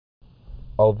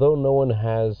although no one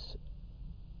has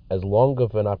as long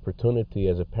of an opportunity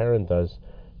as a parent does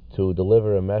to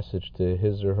deliver a message to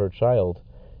his or her child,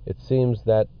 it seems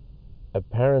that a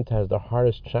parent has the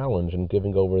hardest challenge in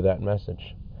giving over that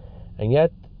message. And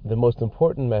yet, the most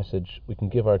important message we can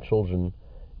give our children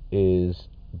is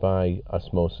by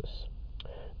osmosis.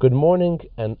 Good morning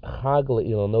and Chag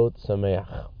Le'ilonot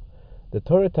Sameach. The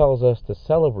Torah tells us to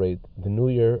celebrate the New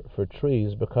Year for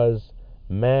trees because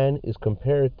man is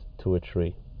compared to a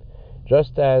tree.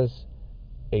 Just as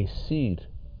a seed,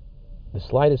 the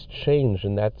slightest change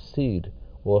in that seed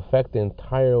will affect the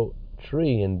entire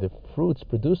tree and the fruits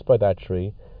produced by that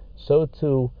tree, so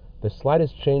too the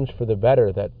slightest change for the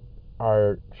better that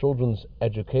our children's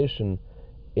education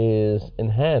is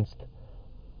enhanced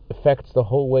affects the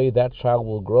whole way that child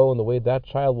will grow and the way that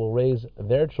child will raise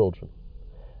their children.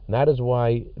 And that is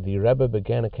why the Rebbe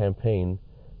began a campaign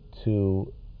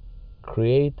to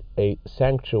create a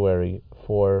sanctuary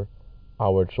for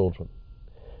our children.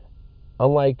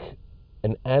 Unlike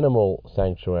an animal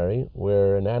sanctuary,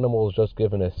 where an animal is just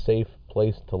given a safe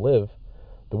place to live,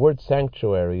 the word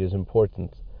sanctuary is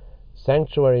important.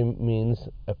 Sanctuary means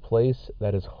a place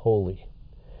that is holy.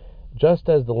 Just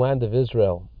as the land of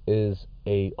Israel is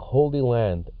a holy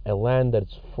land, a land that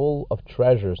is full of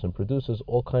treasures and produces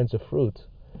all kinds of fruit,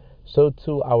 so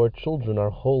too our children are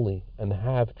holy and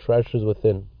have treasures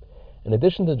within. In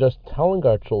addition to just telling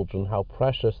our children how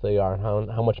precious they are and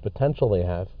how much potential they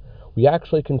have, we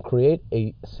actually can create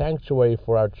a sanctuary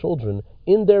for our children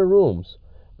in their rooms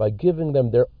by giving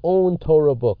them their own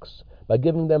Torah books, by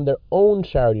giving them their own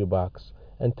charity box,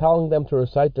 and telling them to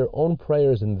recite their own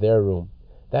prayers in their room.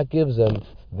 That gives them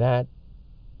that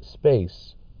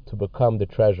space to become the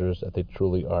treasures that they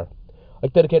truly are. I'd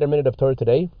like to dedicate a minute of Torah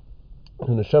today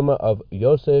to the neshama of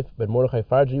Yosef ben Mordechai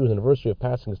Farji, whose anniversary of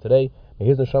passing is today. May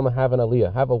his neshama have an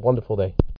aliyah. Have a wonderful day.